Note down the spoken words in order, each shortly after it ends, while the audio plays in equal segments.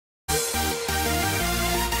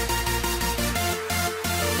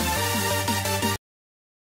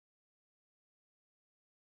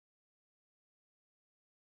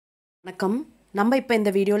வணக்கம். நம்ம இப்போ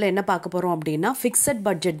இந்த வீடியோவில் என்ன பார்க்க போகிறோம் அப்படின்னா ஃபிக்ஸட்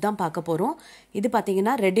பட்ஜெட் தான் பார்க்க போகிறோம். இது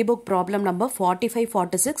பார்த்தீங்கன்னா ரெடி புக் ப்ராப்ளம் நம்பர்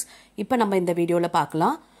 45-46 இப்போ நம்ம இந்த வீடியோவில்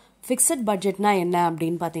பார்க்கலாம். ஃபிக்ஸட் பட்ஜெட்னா என்ன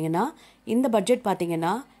அப்படின்னு பார்த்தீங்கன்னா இந்த பட்ஜெட்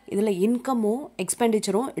பார்த்தீங்கன்னா இதில் இன்கமும்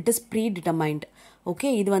எக்ஸ்பெண்டிச்சரும் it is pre determined. Okay,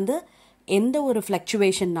 இது வந்து எந்த ஒரு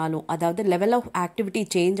ஃப்ளக்சுவேஷன்னாலும், அதாவது லெவல் ஆஃப் ஆக்டிவிட்டி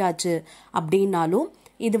சேஞ்ச் ஆச்சு அப்படின்னாலும்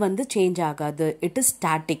இது வந்து சேஞ்ச் ஆகாது. It is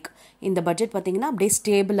static. இந்த பட்ஜெட் பார்த்தீங்கன்னா அப்படியே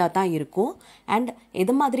ஸ்டேபிளாக தான் இருக்கும். அண்ட்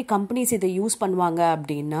எது மாதிரி கம்பெனிஸ் இதை யூஸ் பண்ணுவாங்க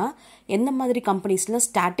அப்படின்னா எந்த மாதிரி கம்பெனிஸ்லாம்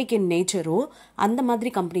ஸ்டாட்டிக் இன் நேச்சரோ அந்த மாதிரி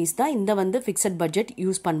கம்பெனிஸ் தான் இந்த வந்து ஃபிக்ஸட் பட்ஜெட்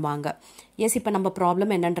யூஸ் பண்ணுவாங்க. எஸ், இப்போ நம்ம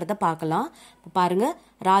ப்ராப்ளம் என்னன்றதை பார்க்கலாம். இப்போ பாருங்கள்,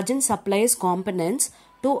 Rajan supplies components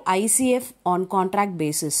to ICF on contract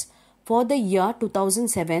basis. For the year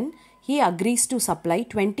 2007, he agrees to supply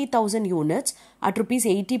 20,000 units at rupees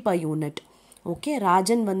 80 per unit. Okay,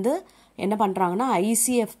 Rajan வந்து என்ன பண்ணுறாங்கன்னா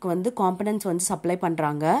ஐசிஎஃப்க்கு வந்து காம்பனன்ட்ஸ் வந்து சப்ளை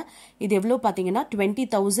பண்ணுறாங்க. இது எவ்வளோ பார்த்தீங்கன்னா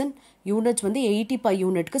 20,000 யூனிட்ஸ் வந்து 80 per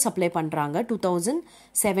யூனிட்க்கு சப்ளை பண்ணுறாங்க.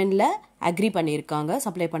 2007 அக்ரி பண்ணியிருக்காங்க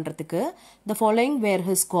சப்ளை பண்ணுறதுக்கு. The following where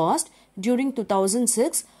his cost during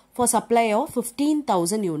 2006 for supply of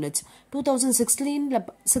 15,000 units.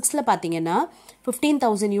 2016 பார்த்தீங்கன்னா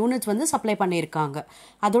 15,000 யூனிட்ஸ் வந்து சப்ளை பண்ணியிருக்காங்க.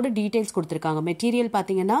 அதோட டீட்டெயில்ஸ் கொடுத்துருக்காங்க. மெட்டீரியல்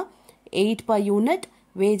பார்த்தீங்கன்னா 8 per unit,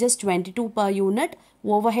 wages 22 per unit,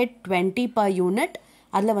 overhead 20 per unit.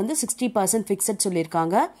 அதில் வந்து 60% ஃபிக்ஸட்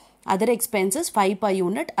சொல்லியிருக்காங்க. அதர் எக்ஸ்பென்சஸ் 5 per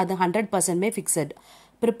unit, அது 100% fixed.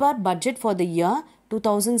 Prepare budget for the year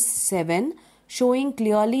 2007 showing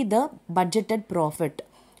clearly the budgeted profit.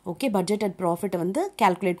 Okay, budgeted profit வந்து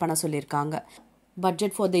கால்குலேட் பண்ண சொல்லியிருக்காங்க.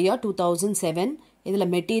 Budget for the year 2007. இதில்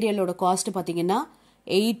மெட்டீரியலோட cost பார்த்தீங்கன்னா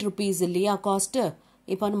 8 rupees இல்லையா காஸ்ட்டு.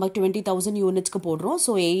 இப்போ நம்ம 20,000 யூனிட்ஸ்க்கு போடுறோம்.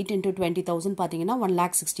 ஸோ 8 into 20,000 பார்த்தீங்கன்னா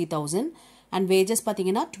 1,60,000. அண்ட் வேஜஸ்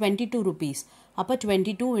பார்த்தீங்கன்னா 22 rupees. அப்போ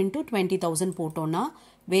 22 into 20,000 போட்டோன்னா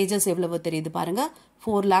வேஜஸ் எவ்வளவு தெரியுது பாருங்கள்,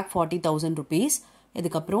 4,40,000 rupees.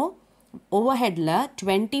 இதுக்கப்புறம் ஓவர்ஹெட்டில்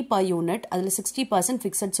 20 per unit, அதில் 60%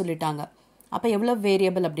 ஃபிக்ஸட் சொல்லிட்டாங்க. அப்போ எவ்வளோ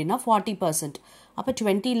வேரியபிள் அப்படின்னா 40%. அப்போ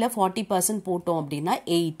 20ல் 40% போட்டோம் அப்படின்னா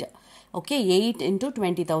 8. ஓகே, 8 into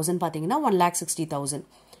 20,000 பார்த்தீங்கன்னா 1,60,000.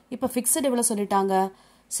 இப்போ ஃபிக்ஸட் எவ்வளோ சொல்லிட்டாங்க,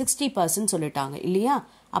 60% சொல்லிட்டாங்க இல்லையா.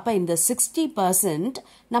 அப்போ இந்த 60%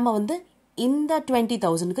 நம்ம வந்து இந்த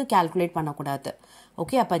 20,000க்கு கால்குலேட் பண்ணக்கூடாது.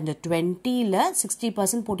 ஓகே, அப்போ இந்த 20ல்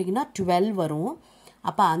 60% போட்டிங்கன்னா 12 வரும்.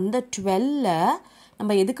 அப்போ அந்த 12ல்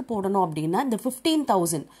நம்ம எதுக்கு போடணும் அப்படின்னா இந்த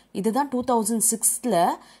 15,000 இதுதான் 2006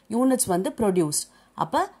 யூனிட்ஸ் வந்து ப்ரொடியூஸ்ட்.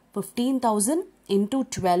 அப்போ 15,000 into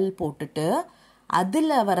 12 போட்டுட்டு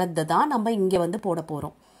அதில் வரது தான் நம்ம இங்கே வந்து போட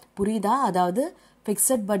போகிறோம். புரியுதா? அதாவது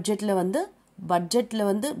ஃபிக்ஸட் பட்ஜெட்டில்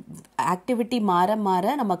வந்து ஆக்டிவிட்டி மாற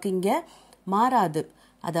மாற நமக்கு இங்கே மாறாது.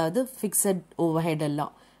 அதாவது ஃபிக்ஸட் ஓவர்ஹெட்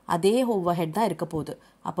எல்லாம் அதே ஓவர்ஹெட் தான் இருக்க போகுது.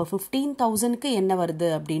 அப்போ 15,000க்கு என்ன வருது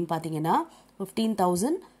அப்படின்னு பார்த்தீங்கன்னா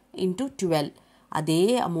 15,000 into 12 அதே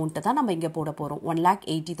அமௌண்ட்டை தான் நம்ம இங்கே போட போகிறோம்,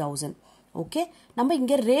 1,80,000. ஓகே, நம்ம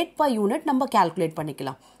இங்கே ரேட் பர் யூனிட் நம்ம கால்குலேட்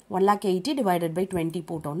பண்ணிக்கலாம். 1,80,000 divided by 20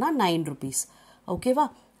 போட்டோம்னா 9 rupees. ஓகேவா?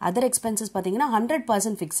 அதர் எக்ஸ்பென்சஸ் பார்த்தீங்கன்னா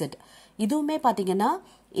 100% ஃபிக்ஸட். இதுவுமே பார்த்தீங்கன்னா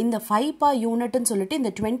இந்த 5 per யூனிட்னு சொல்லிட்டு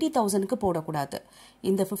இந்த 20,000க்கு போடக்கூடாது.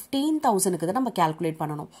 இந்த 15,000க்கு தான் நம்ம கால்குலேட்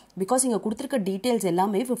பண்ணணும். பிகாஸ் இங்கே கொடுத்துருக்க டீட்டெயில்ஸ்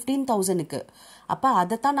எல்லாமே 15,000க்கு. அப்போ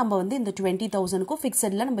அதை தான் நம்ம வந்து இந்த 20,000க்கும்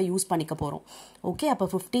ஃபிக்ஸடில் நம்ம யூஸ் பண்ணிக்க போகிறோம். ஓகே, அப்போ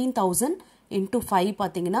 15,000 into 5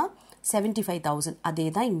 பார்த்தீங்கன்னா 75,000. அதே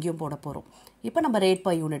தான் இங்கேயும் போட போகிறோம். இப்போ நம்ம ரேட்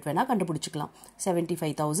பர் யூனிட் வேணால் கண்டுபிடிச்சிக்கலாம்.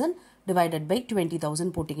 75,000 divided by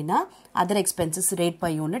 20,000 போட்டிங்கன்னா other expenses rate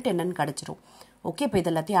per unit என்னன்னு கிடச்சிரும். ஓகே, இப்போ இது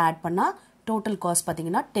எல்லாத்தையும் ஆட் பண்ணால் டோட்டல் காஸ்ட்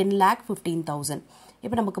பார்த்தீங்கன்னா 10,15,000.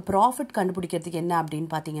 இப்போ நமக்கு ப்ராஃபிட் கண்டுபிடிக்கிறதுக்கு என்ன அப்படின்னு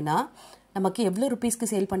பார்த்தீங்கன்னா நமக்கு எவ்வளோ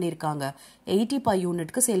ருபீஸ்க்கு சேல் பண்ணியிருக்காங்க, 80 per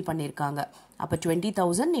யூனிட்க்கு சேல் பண்ணியிருக்காங்க. அப்போ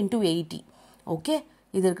 20,000 into 80. ஓகே,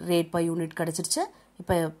 இது ரேட் பர் யூனிட் கிடச்சிருச்சு.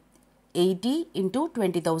 இப்போ 80 into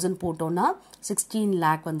 20,000 போட்டோன்னா 16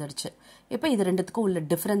 lakh வந்துடுச்சு. இப்போ இது ரெண்டுத்துக்கும் உள்ள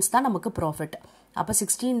டிஃப்ரென்ஸ் தான் நமக்கு ப்ராஃபிட். அப்போ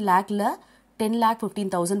 16 lakhல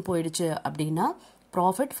 10,15,000 போயிடுச்சு அப்படின்னா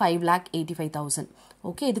ப்ராஃபிட் 5,85,000.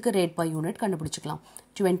 ஓகே, இதுக்கு ரேட் பர் யூனிட் கண்டுபிடிச்சிக்கலாம்,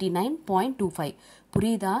 29.25.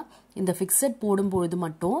 புரியுதா? இந்த ஃபிக்ஸட் போடும்பொழுது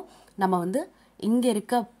மட்டும் நம்ம வந்து இங்கே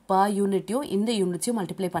இருக்க பர் யூனிட்டையும் இந்த யூனிட்ஸையும்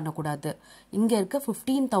மல்டிப்ளை பண்ணக்கூடாது. இங்கே இருக்க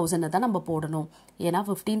 15,000 தான் நம்ம போடணும். ஏன்னா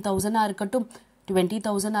 15,000 இருக்கட்டும்,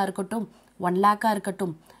 20,000 இருக்கட்டும், 1 lakh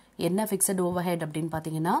இருக்கட்டும், என்ன ஃபிக்ஸட் ஓவர்ஹெட் அப்படின்னு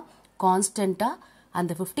பார்த்தீங்கன்னா கான்ஸ்டண்ட்டாக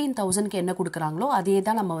அந்த 15,000க்கு என்ன கொடுக்குறாங்களோ அதே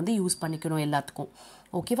தான் நம்ம வந்து யூஸ் பண்ணிக்கணும் எல்லாத்துக்கும்.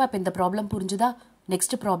 ஓகேவா? இப்போ இந்த ப்ராப்ளம் புரிஞ்சுதா?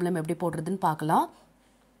 நெக்ஸ்ட் ப்ராப்ளம் எப்படி போடுறதுன்னு பார்க்கலாம்.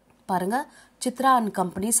 பாருங்கள், Chitra and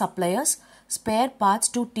company suppliers spare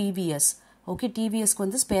parts to TVS. Okay, டிவிஎஸ்க்கு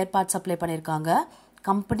வந்து ஸ்பேர் பார்ட்ஸ் சப்ளை பண்ணியிருக்காங்க.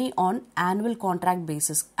 கம்பெனி ஆன் ஆனுவல்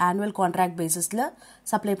கான்ட்ராக்ட் பேசிஸில்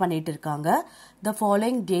சப்ளை பண்ணிட்டு இருக்காங்க. The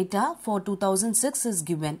following data for 2006 is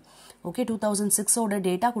given. Okay 2006 ஓட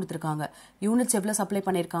டேட்டா கொடுத்துருக்காங்க. யூனிட்ஸ் எவ்வளோ சப்ளை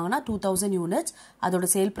பண்ணியிருக்காங்கன்னா 2000 யூனிட்ஸ், அதோட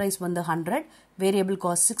சேல் ப்ரைஸ் வந்து 100, variable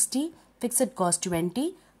cost 60, fixed cost 20,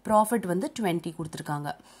 profit வந்து 20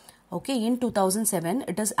 கொடுத்துருக்காங்க. Okay, in 2007,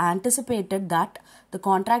 it is anticipated that the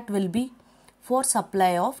contract will be for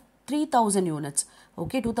supply of 3000 units.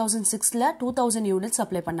 Okay, 2006ல 2000 units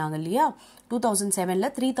supply பண்ணாங்க இல்லையா, 2007ல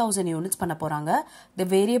 3000 units பண்ண போறாங்க. The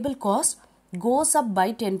variable cost goes up by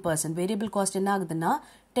 10%. Variable cost என்ன ஆகுதுன்னா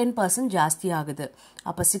 10% ஜாஸ்தி ஆகுது.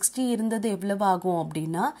 அப்ப 60 இருந்தது எவ்வளவு ஆகும்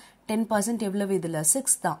அப்படின்னா 10% எவ்வளவு இதுல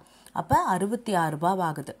 6 தான். அப்ப 66 ரூபாய்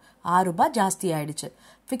ஆகுது. 6 ரூபாய் ஜாஸ்தி ஆயிடுச்சு.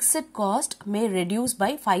 Fixed cost may reduce by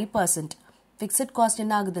 5%. Fixed cost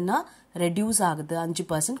என்ன ஆகுதுன்னா reduce ஆகுது,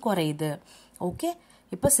 5% குறையுது. ஓகே,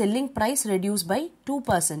 இப்போ selling price reduce by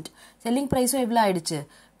 2%. selling price எவ்வளவு ஆயிடுச்சு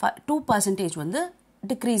 2% வந்து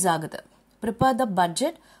decrease ஆகுது. Prepare the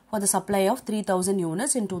budget for the supply of 3000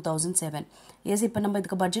 units in 2007. S, இப்போ நம்ம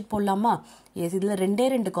இதுக்கு பட்ஜெட் போடலாமா? எஸ், இதில்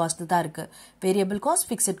ரெண்டு காஸ்ட் தான் இருக்கு. வேரியபிள் காஸ்ட்,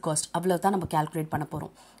 ஃபிக்ஸட் காஸ்ட், அவ்வளோ தான் நம்ம கால்குலேட் பண்ண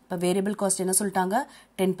போகிறோம். இப்போ வேரியபிள் காஸ்ட் என்ன சொல்லிட்டாங்க,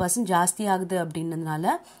 10% ஜாஸ்தி ஆகுது அப்படின்றதுனால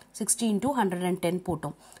 60 into 110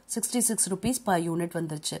 போட்டோம். 66 rupees பர் யூனிட்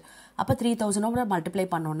வந்துருச்சு. அப்போ 3000 மல்டிப்ளை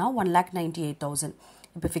பண்ணோம்னா 1,98,000.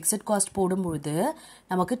 இப்போ ஃபிக்ஸட் காஸ்ட் போடும்பொழுது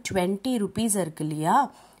நமக்கு 20 rupees இருக்கு இல்லையா,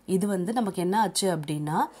 இது வந்து நமக்கு என்ன ஆச்சு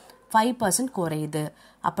அப்படின்னா 5% குறையுது.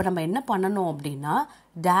 அப்போ நம்ம என்ன பண்ணணும் அப்படின்னா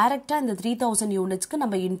டைரக்டாக இந்த 3000 யூனிட்ஸ்க்கு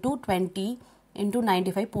நம்ம into 20 into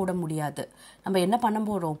 95 போட முடியாது. நம்ம என்ன பண்ண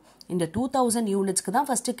போகிறோம், இந்த 2000 யூனிட்ஸ்க்கு தான்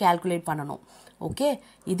ஃபஸ்ட்டு கேல்குலேட் பண்ணணும். ஓகே,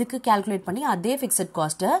 இதுக்கு கேல்குலேட் பண்ணி அதே ஃபிக்ஸட்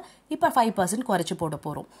காஸ்ட்டை இப்போ 5% குறைச்சி போட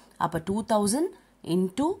போகிறோம். அப்போ 2000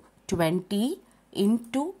 into 20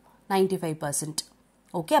 into 95%.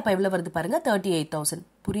 ஓகே, அப்போ எவ்வளோ வருது பாருங்கள், 38,000.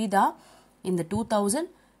 புரியுதா? இந்த 2000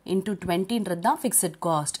 into 20ன்றது தான் ஃபிக்ஸட்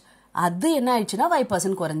காஸ்ட். அது என்ன ஆயிடுச்சுன்னா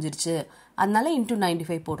 5% குறைஞ்சிருச்சு, அதனால into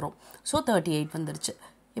 95 போடுறோம். ஸோ 38 வந்துருச்சு.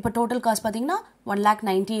 இப்போ டோட்டல் காஸ்ட் பார்த்தீங்கன்னா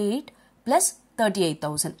 1,98,000 ப்ளஸ்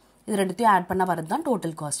 38,000. இது ரெண்டுத்தையும் ஆட் பண்ண வரது தான்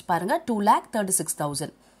டோட்டல் காஸ்ட். பாருங்க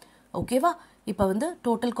 2,36,000. ஓகேவா? இப்போ வந்து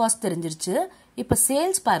டோட்டல் காஸ்ட் தெரிஞ்சிருச்சு. இப்போ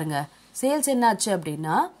சேல்ஸ் பாருங்க, சேல்ஸ் என்ன ஆச்சு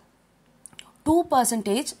அப்படின்னா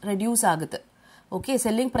 2% ரெடியூஸ் ஆகுது. ஓகே,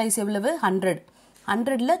 செல்லிங் ப்ரைஸ் எவ்வளவு 100,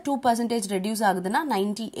 100ல 2% ரெடியூஸ் ஆகுதுன்னா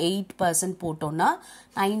 98% போட்டோம்னா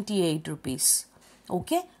 98 rupees.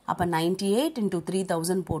 ஓகே, அப்போ 98 into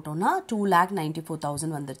 3000 போட்டோம்னா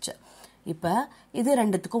 2,94,000 வந்துருச்சு. இப்போ இது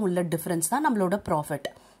ரெண்டுத்துக்கும் உள்ள டிஃபரன்ஸ் தான் நம்மளோட ப்ராஃபிட்.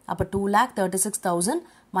 அப்போ 2,36,000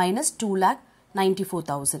 மைனஸ்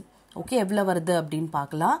 2,94,000. ஓகே, எவ்வளோ வருது அப்படின்னு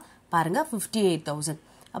பார்க்கலாம். பாருங்க 58,000.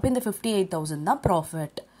 அப்போ இந்த 58,000 தான்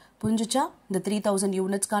ப்ராஃபிட். புரிஞ்சுச்சா? இந்த 3000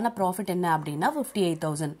 யூனிட்ஸ்க்கான ப்ராஃபிட் என்ன அப்படின்னா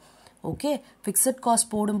 58,000. ஓகே, ஃபிக்ஸட்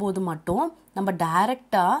காஸ்ட் போடும்போது மட்டும் நம்ம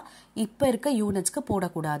டைரெக்டாக இப்போ இருக்க யூனிட்ஸ்க்கு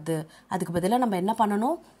போடக்கூடாது. அதுக்கு பதிலாக நம்ம என்ன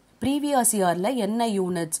பண்ணணும், ப்ரீவியஸ் இயரில் என்ன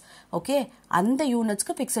யூனிட்ஸ், ஓகே அந்த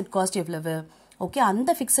யூனிட்ஸ்க்கு ஃபிக்ஸட் காஸ்ட் எவ்வளவு, ஓகே அந்த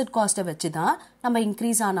ஃபிக்ஸட் காஸ்ட்டை வச்சு தான் நம்ம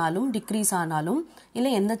இன்க்ரீஸ் ஆனாலும் டிக்ரீஸ் ஆனாலும்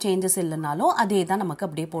இல்லை எந்த சேஞ்சஸ் இல்லைனாலும் அதே தான் நமக்கு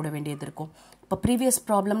அப்படியே போட வேண்டியது இருக்கும். இப்போ ப்ரீவியஸ்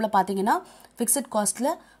ப்ராப்ளமில் பார்த்தீங்கன்னா ஃபிக்ஸட்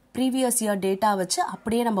காஸ்ட்டில் ப்ரீவியஸ் இயர் டேட்டா வச்சு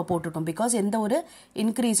அப்படியே நம்ம போட்டுட்டோம், பிகாஸ் எந்த ஒரு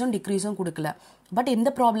இன்க்ரீஸும் டிக்ரீஸும் கொடுக்கல. பட் இந்த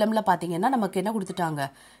ப்ராப்ளமில் பார்த்தீங்கன்னா நமக்கு என்ன கொடுத்துட்டாங்க,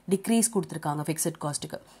 டிக்ரீஸ் கொடுத்துருக்காங்க ஃபிக்ஸட்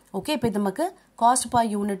காஸ்ட்டுக்கு. ஓகே, இப்போ நமக்கு காஸ்ட் பர்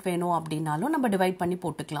யூனிட் வேணும் அப்படின்னாலும் நம்ம டிவைட் பண்ணி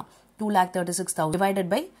போட்டுக்கலாம். 2,36,000 டிவைடட்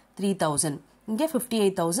பை 3,000, இங்கே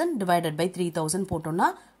 58,000 டிவைடட் பை 3,000 போட்டோம்னா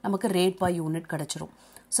நமக்கு ரேட் பர் யூனிட் கிடச்சிரும்.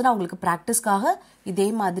 ஸோ நான் உங்களுக்கு ப்ராக்டிஸ்க்காக இதே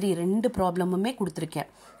மாதிரி 2 ப்ராப்ளமுமே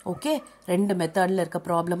கொடுத்துருக்கேன். ஓகே, 2 மெத்தடில் இருக்க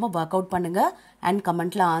ப்ராப்ளமை ஒர்க் அவுட் பண்ணுங்க அண்ட்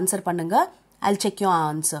கமெண்ட்ல ஆன்சர் பண்ணுங்க. I'll check your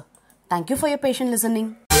answer. Thank you for your patient listening.